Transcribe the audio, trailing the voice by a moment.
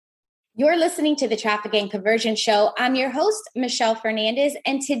You're listening to the Traffic and Conversion Show. I'm your host, Michelle Fernandez,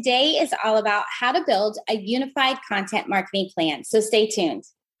 and today is all about how to build a unified content marketing plan. So stay tuned.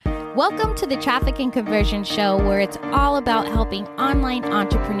 Welcome to the Traffic and Conversion Show, where it's all about helping online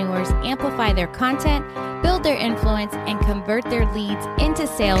entrepreneurs amplify their content, build their influence, and convert their leads into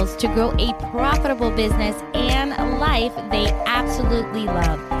sales to grow a profitable business and life they absolutely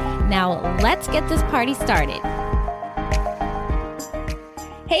love. Now, let's get this party started.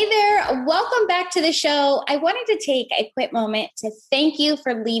 Hey there, welcome back to the show. I wanted to take a quick moment to thank you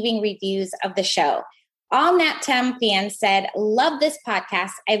for leaving reviews of the show. All NapTem fans said, love this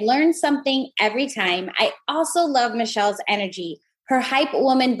podcast. I learned something every time. I also love Michelle's energy. Her hype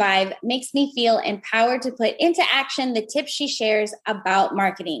woman vibe makes me feel empowered to put into action the tips she shares about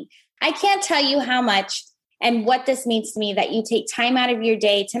marketing. I can't tell you how much and what this means to me that you take time out of your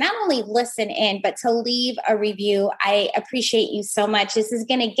day to not only listen in, but to leave a review. I appreciate you so much. This is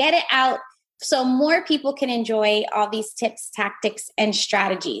going to get it out so more people can enjoy all these tips, tactics, and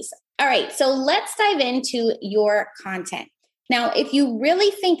strategies. All right, so let's dive into your content. Now, if you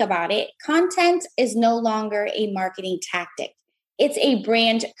really think about it, content is no longer a marketing tactic. It's a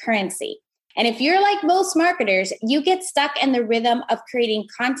brand currency. And if you're like most marketers, you get stuck in the rhythm of creating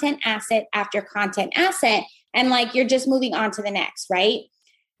content asset after content asset, and like you're just moving on to the next, right?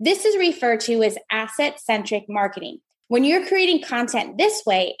 This is referred to as asset-centric marketing. When you're creating content this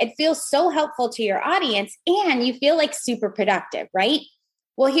way, it feels so helpful to your audience and you feel like super productive, right?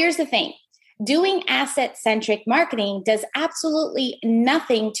 Well, here's the thing. Doing asset-centric marketing does absolutely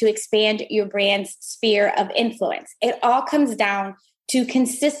nothing to expand your brand's sphere of influence. It all comes down to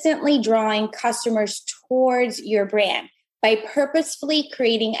consistently drawing customers towards your brand by purposefully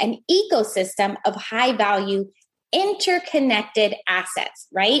creating an ecosystem of high-value, interconnected assets,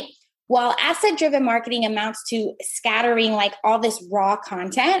 right? While asset-driven marketing amounts to scattering like all this raw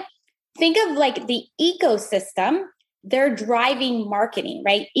content, think of like the ecosystem. They're driving marketing,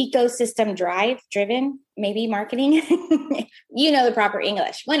 right? Ecosystem driven, maybe marketing. You know the proper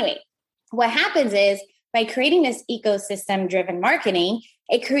English. Well, anyway, what happens is by creating this ecosystem-driven marketing,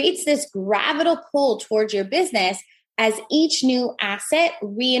 it creates this gravitational pull towards your business as each new asset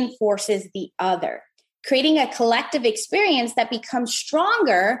reinforces the other, creating a collective experience that becomes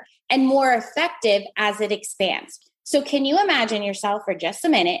stronger and more effective as it expands. So can you imagine yourself for just a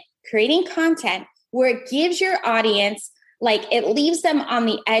minute creating content where it gives your audience, like it leaves them on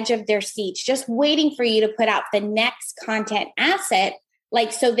the edge of their seats, just waiting for you to put out the next content asset,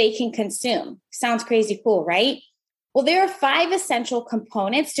 like so they can consume. Sounds crazy cool, right? Well, there are 5 essential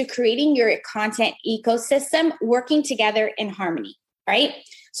components to creating your content ecosystem working together in harmony, right?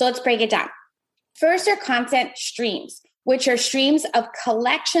 So let's break it down. First are content streams, which are streams of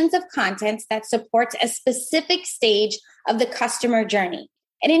collections of contents that supports a specific stage of the customer journey.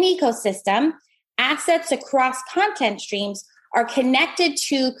 In an ecosystem, assets across content streams are connected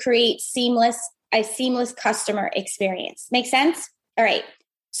to create a seamless customer experience. Make sense? All right.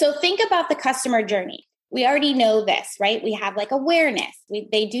 So think about the customer journey. We already know this, right? We have like awareness.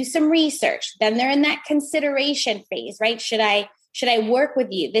 They do some research. Then they're in that consideration phase, right? Should I work with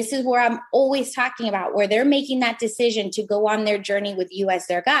you? This is where I'm always talking about, where they're making that decision to go on their journey with you as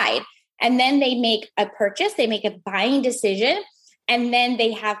their guide. And then they make a purchase, they make a buying decision, and then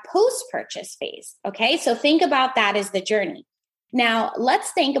they have post-purchase phase. Okay. So think about that as the journey. Now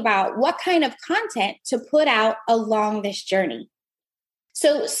let's think about what kind of content to put out along this journey.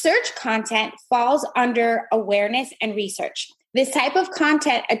 So search content falls under awareness and research. This type of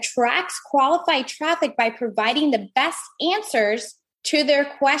content attracts qualified traffic by providing the best answers to their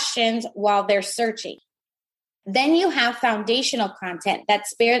questions while they're searching. Then you have foundational content that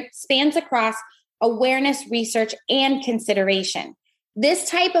spans across awareness, research, and consideration. This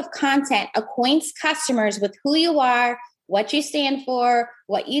type of content acquaints customers with who you are, what you stand for,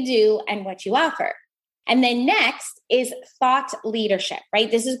 what you do, and what you offer. And then next is thought leadership, right?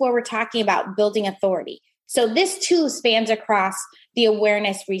 This is where we're talking about building authority. So this too spans across the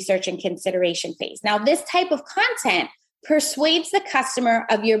awareness, research, and consideration phase. Now, this type of content persuades the customer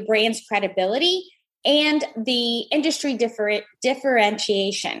of your brand's credibility and the industry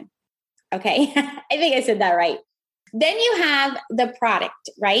differentiation. Okay, I think I said that right. Then you have the product,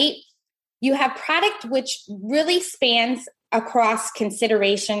 right? You have product which really spans across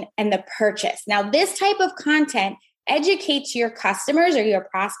consideration and the purchase. Now, this type of content educates your customers or your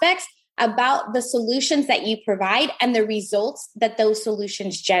prospects about the solutions that you provide and the results that those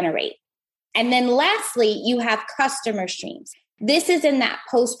solutions generate. And then lastly, you have customer streams. This is in that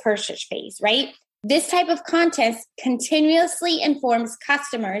post-purchase phase, right? This type of content continuously informs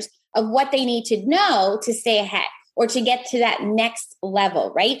customers of what they need to know to stay ahead. or to get to that next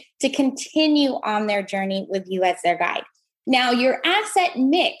level, right? To continue on their journey with you as their guide. Now, your asset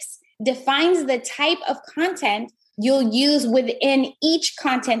mix defines the type of content you'll use within each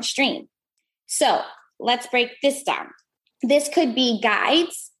content stream. So let's break this down. This could be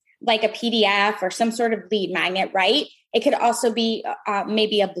guides, like a PDF or some sort of lead magnet, right? It could also be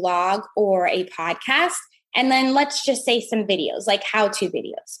maybe a blog or a podcast. And then let's just say some videos, like how-to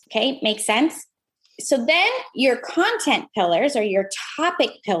videos. Okay, makes sense? So then your content pillars or your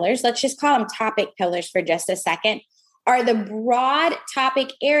topic pillars, let's just call them topic pillars for just a second, are the broad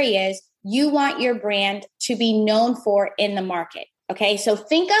topic areas you want your brand to be known for in the market. Okay, so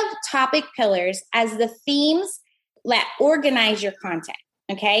think of topic pillars as the themes that organize your content.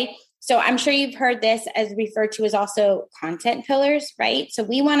 Okay, so I'm sure you've heard this as referred to as also content pillars, right? So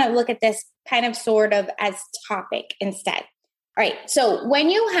we want to look at this kind of sort of as topic instead. All right, so when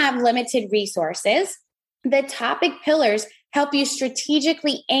you have limited resources, the topic pillars help you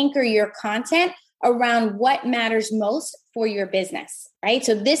strategically anchor your content around what matters most for your business, right?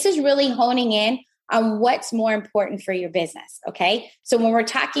 So this is really honing in on what's more important for your business, okay? So when we're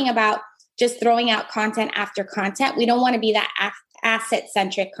talking about just throwing out content after content, we don't want to be that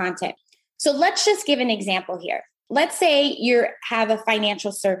asset-centric content. So let's just give an example here. Let's say you have a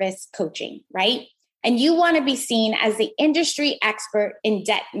financial service coaching, right? And you want to be seen as the industry expert in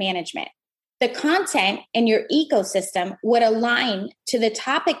debt management. The content in your ecosystem would align to the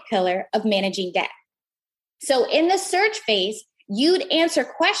topic pillar of managing debt. So in the search phase, you'd answer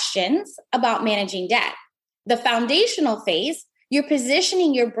questions about managing debt. The foundational phase, you're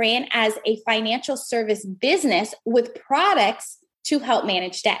positioning your brand as a financial service business with products to help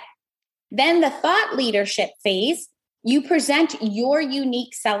manage debt. Then the thought leadership phase, you present your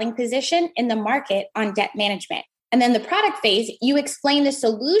unique selling position in the market on debt management. And then the product phase, you explain the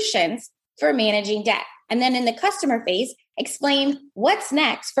solutions for managing debt. And then in the customer phase, explain what's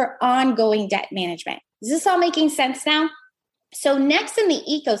next for ongoing debt management. Is this all making sense now? So next in the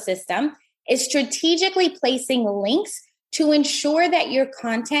ecosystem is strategically placing links to ensure that your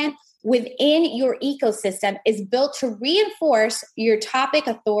content within your ecosystem is built to reinforce your topic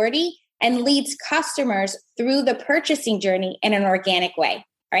authority and leads customers through the purchasing journey in an organic way,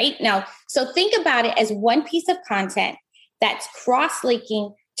 right? Now, so think about it as one piece of content that's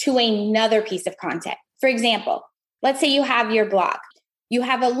cross-linking to another piece of content. For example, let's say you have your blog. You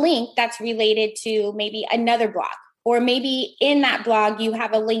have a link that's related to maybe another blog, or maybe in that blog, you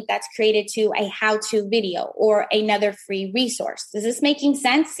have a link that's created to a how-to video or another free resource. Is this making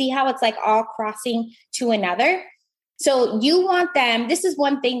sense? See how it's like all crossing to another? So you want them, this is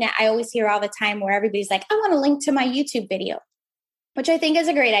one thing that I always hear all the time where everybody's like, I want to link to my YouTube video, which I think is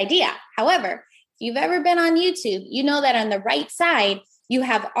a great idea. However, if you've ever been on YouTube, you know that on the right side, you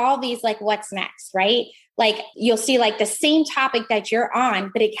have all these like, what's next, right? Like you'll see like the same topic that you're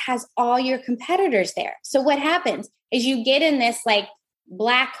on, but it has all your competitors there. So what happens is you get in this like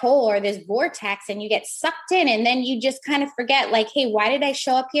black hole or this vortex and you get sucked in, and then you just kind of forget like, hey, why did I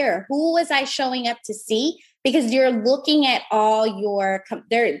show up here? Who was I showing up to see? Because you're looking at all your,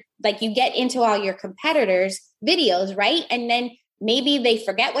 like you get into all your competitors' videos, right? And then maybe they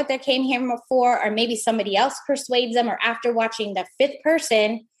forget what they came here for, or maybe somebody else persuades them, or after watching the fifth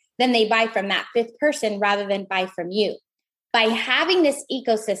person, then they buy from that fifth person rather than buy from you. By having this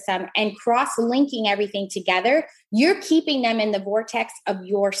ecosystem and cross-linking everything together, you're keeping them in the vortex of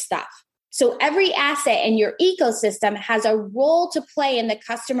your stuff. So every asset in your ecosystem has a role to play in the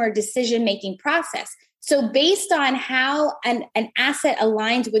customer decision-making process. So based on how an asset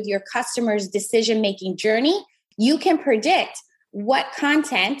aligns with your customer's decision-making journey, you can predict what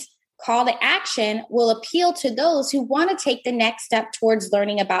content, call to action, will appeal to those who want to take the next step towards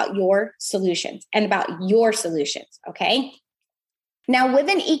learning about your solutions and about your solutions, okay? Now, with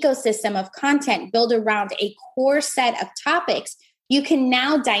an ecosystem of content built around a core set of topics, you can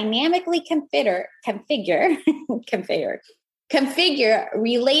now dynamically configure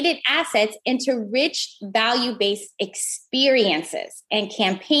related assets into rich value-based experiences and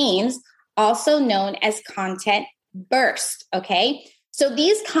campaigns, also known as content bursts, okay? So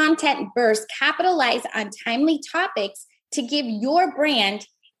these content bursts capitalize on timely topics to give your brand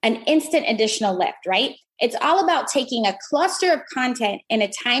an instant additional lift, right? It's all about taking a cluster of content in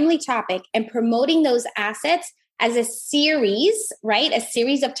a timely topic and promoting those assets as a series, right? A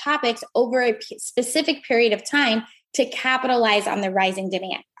series of topics over a specific period of time to capitalize on the rising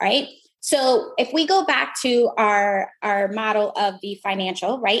demand, right? So if we go back to our model of the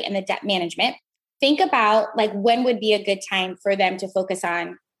financial, right, and the debt management, think about like when would be a good time for them to focus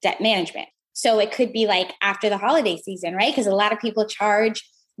on debt management. So it could be like after the holiday season, right? Because a lot of people charge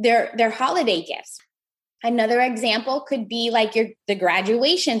their holiday gifts. Another example could be like the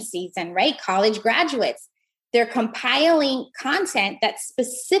graduation season, right? College graduates. They're compiling content that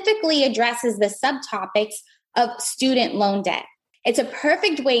specifically addresses the subtopics of student loan debt. It's a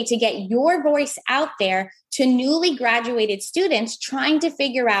perfect way to get your voice out there to newly graduated students trying to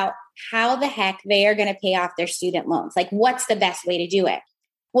figure out how the heck they are going to pay off their student loans. Like, what's the best way to do it?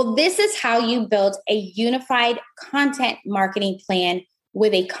 Well, this is how you build a unified content marketing plan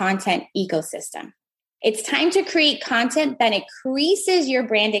with a content ecosystem. It's time to create content that increases your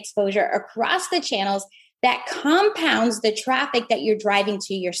brand exposure across the channels that compounds the traffic that you're driving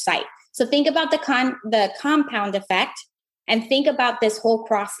to your site. So think about the compound effect and think about this whole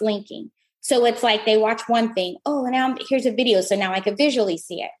cross-linking. So it's like they watch one thing. Oh, now here's a video. So now I can visually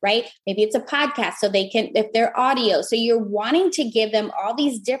see it, right? Maybe it's a podcast so they can, if they're audio. So you're wanting to give them all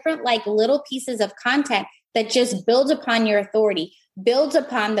these different like little pieces of content that just builds upon your authority, builds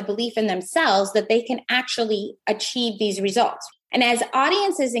upon the belief in themselves that they can actually achieve these results. And as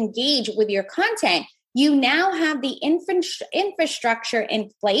audiences engage with your content, you now have the infrastructure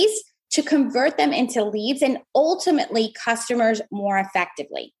in place to convert them into leads and ultimately customers more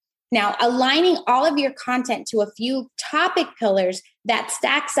effectively. Now, aligning all of your content to a few topic pillars that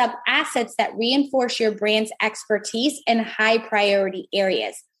stacks up assets that reinforce your brand's expertise in high priority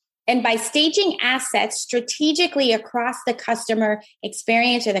areas. And by staging assets strategically across the customer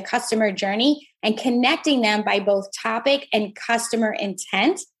experience or the customer journey and connecting them by both topic and customer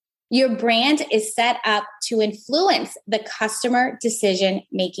intent, your brand is set up to influence the customer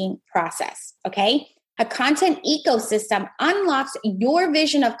decision-making process, okay? A content ecosystem unlocks your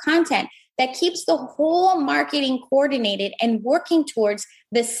vision of content that keeps the whole marketing coordinated and working towards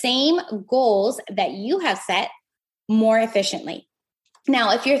the same goals that you have set more efficiently.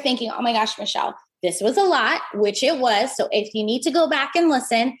 Now, if you're thinking, oh my gosh, Michelle, this was a lot, which it was. So if you need to go back and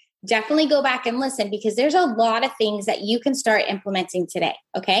listen, definitely go back and listen because there's a lot of things that you can start implementing today.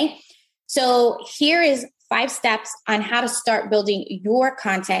 Okay. So here is 5 steps on how to start building your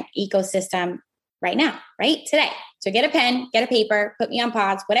content ecosystem right now, right? Today. So get a pen, get a paper, put me on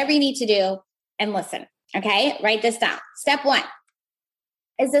pause, whatever you need to do and listen. Okay. Write this down. Step 1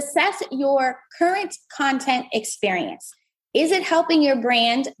 is assess your current content experience. Is it helping your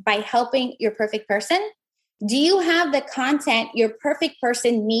brand by helping your perfect person? Do you have the content your perfect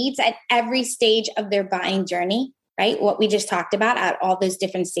person needs at every stage of their buying journey, right? What we just talked about at all those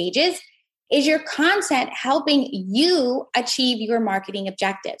different stages. Is your content helping you achieve your marketing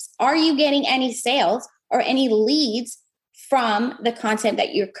objectives? Are you getting any sales or any leads from the content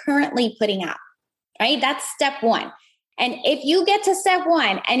that you're currently putting out, right? That's step 1. And if you get to step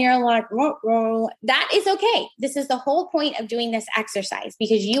 1 and you're like, that is okay. This is the whole point of doing this exercise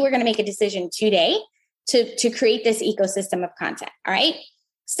because you are going to make a decision today to create this ecosystem of content. All right.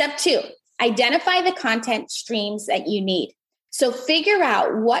 Step 2, identify the content streams that you need. So figure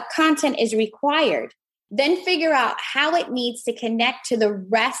out what content is required, then figure out how it needs to connect to the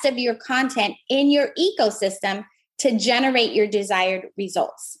rest of your content in your ecosystem to generate your desired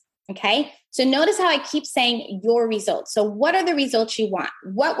results. Okay. So notice how I keep saying your results. So what are the results you want?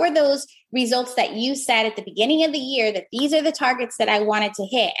 What were those results that you said at the beginning of the year that these are the targets that I wanted to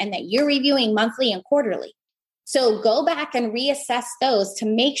hit and that you're reviewing monthly and quarterly? So go back and reassess those to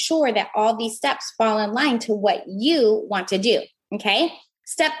make sure that all these steps fall in line to what you want to do. Okay.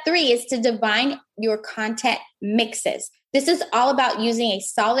 Step 3 is to define your content mixes. This is all about using a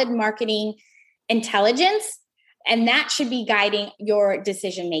solid marketing intelligence, and that should be guiding your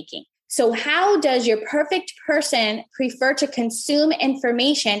decision making. So how does your perfect person prefer to consume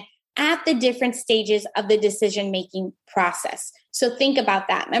information at the different stages of the decision-making process? So think about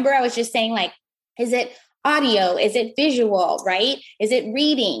that. Remember, I was just saying, like, is it audio? Is it visual, right? Is it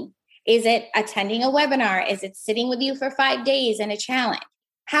reading? Is it attending a webinar? Is it sitting with you for 5 days in a challenge?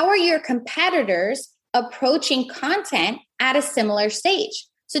 How are your competitors approaching content at a similar stage?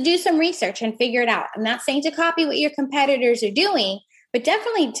 So do some research and figure it out. I'm not saying to copy what your competitors are doing, but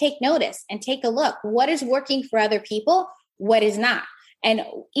definitely take notice and take a look. What is working for other people? What is not? And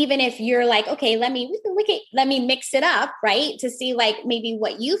even if you're like, okay, let me mix it up, right? To see like maybe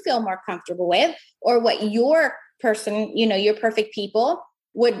what you feel more comfortable with or what your person, your perfect people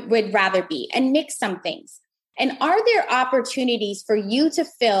would rather be, and mix some things. And are there opportunities for you to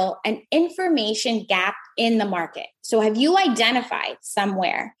fill an information gap in the market? So have you identified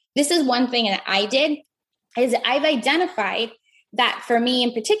somewhere? This is one thing that I did is I've identified that for me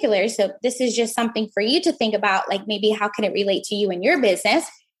in particular. So this is just something for you to think about, like maybe how can it relate to you and your business?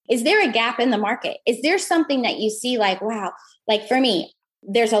 Is there a gap in the market? Is there something that you see like, wow, like for me,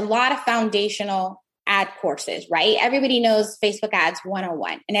 there's a lot of foundational ad courses, right? Everybody knows Facebook ads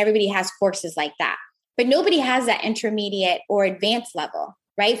 101 and everybody has courses like that. but nobody has that intermediate or advanced level,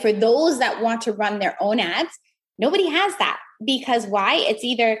 right? For those that want to run their own ads, nobody has that, because why? It's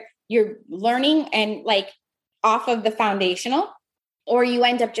either you're learning and like off of the foundational, or you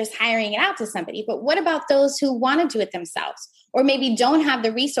end up just hiring it out to somebody. But what about those who want to do it themselves, or maybe don't have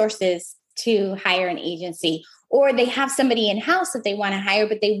the resources to hire an agency, or they have somebody in-house that they want to hire,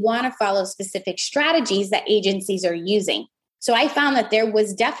 but they want to follow specific strategies that agencies are using? So I found that there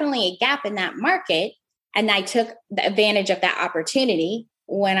was definitely a gap in that market, and I took the advantage of that opportunity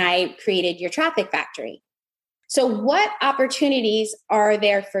when I created Your Traffic Factory. So what opportunities are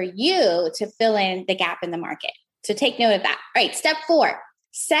there for you to fill in the gap in the market? So take note of that. All right, step 4,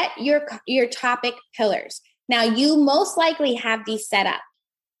 set your topic pillars. Now, you most likely have these set up.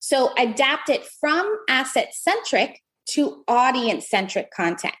 So adapt it from asset-centric to audience-centric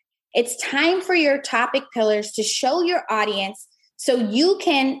content. It's time for your topic pillars to show your audience, so you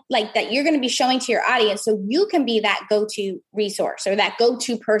can, like, that you're going to be showing to your audience, so you can be that go-to resource or that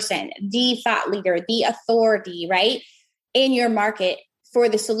go-to person, the thought leader, the authority, right, in your market for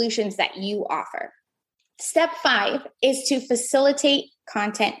the solutions that you offer. Step 5 is to facilitate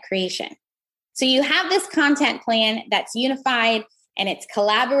content creation. So you have this content plan that's unified and it's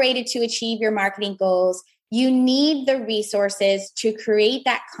collaborated to achieve your marketing goals. You need the resources to create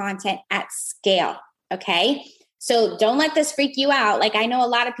that content at scale, okay? So don't let this freak you out. Like, I know a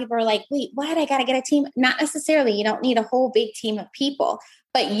lot of people are like, wait, what? I got to get a team? Not necessarily. You don't need a whole big team of people.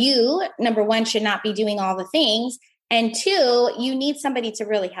 But you, number one, should not be doing all the things. And 2, you need somebody to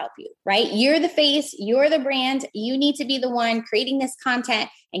really help you, right? You're the face, you're the brand. You need to be the one creating this content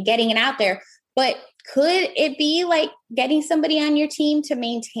and getting it out there. But could it be like getting somebody on your team to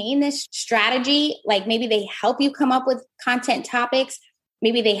maintain this strategy? Like maybe they help you come up with content topics.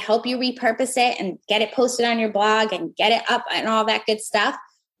 Maybe they help you repurpose it and get it posted on your blog and get it up and all that good stuff,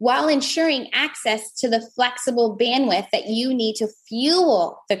 while ensuring access to the flexible bandwidth that you need to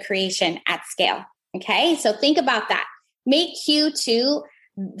fuel the creation at scale. Okay, so think about that. Make Q2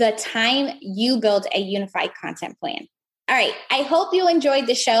 the time you build a unified content plan. All right, I hope you enjoyed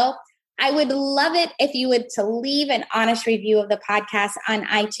the show. I would love it if you would to leave an honest review of the podcast on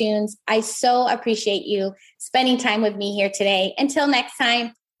iTunes. I so appreciate you spending time with me here today. Until next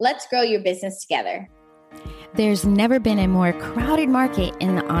time, let's grow your business together. There's never been a more crowded market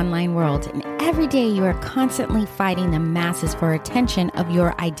in the online world, and every day you are constantly fighting the masses for attention of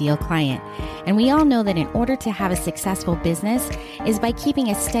your ideal client. And we all know that in order to have a successful business is by keeping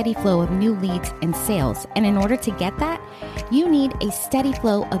a steady flow of new leads and sales. And in order to get that, you need a steady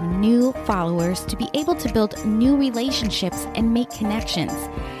flow of new followers to be able to build new relationships and make connections.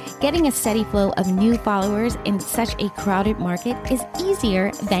 Getting a steady flow of new followers in such a crowded market is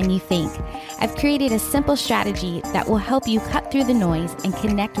easier than you think. I've created a simple strategy that will help you cut through the noise and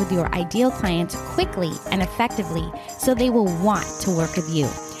connect with your ideal clients quickly and effectively so they will want to work with you.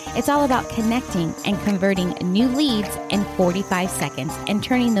 It's all about connecting and converting new leads in 45 seconds and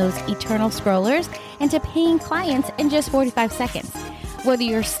turning those eternal scrollers into paying clients in just 45 seconds. Whether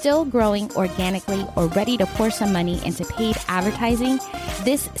you're still growing organically or ready to pour some money into paid advertising,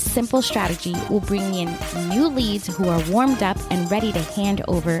 this simple strategy will bring in new leads who are warmed up and ready to hand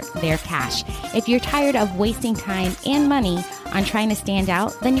over their cash. If you're tired of wasting time and money on trying to stand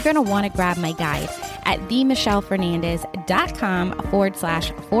out, then you're going to want to grab my guide at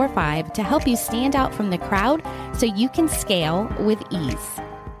themichellefernandez.com/45 to help you stand out from the crowd so you can scale with ease.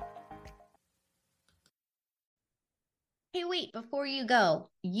 Hey, wait, before you go,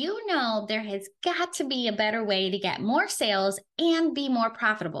 you know there has got to be a better way to get more sales and be more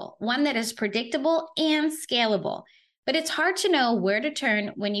profitable, one that is predictable and scalable. But it's hard to know where to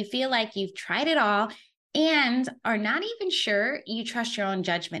turn when you feel like you've tried it all and are not even sure you trust your own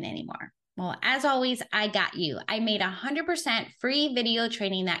judgment anymore. Well, as always, I got you. I made 100% free video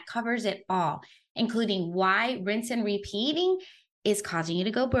training that covers it all, including why rinse and repeating is causing you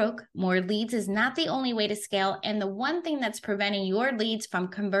to go broke. More leads is not the only way to scale, and the one thing that's preventing your leads from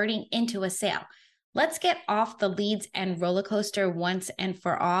converting into a sale. Let's get off the leads and roller coaster once and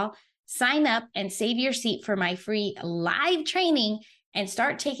for all. Sign up and save your seat for my free live training and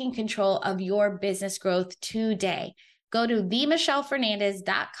start taking control of your business growth today. Go to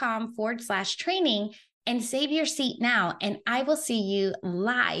themichellefernandez.com/training and save your seat now, and I will see you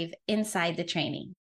live inside the training.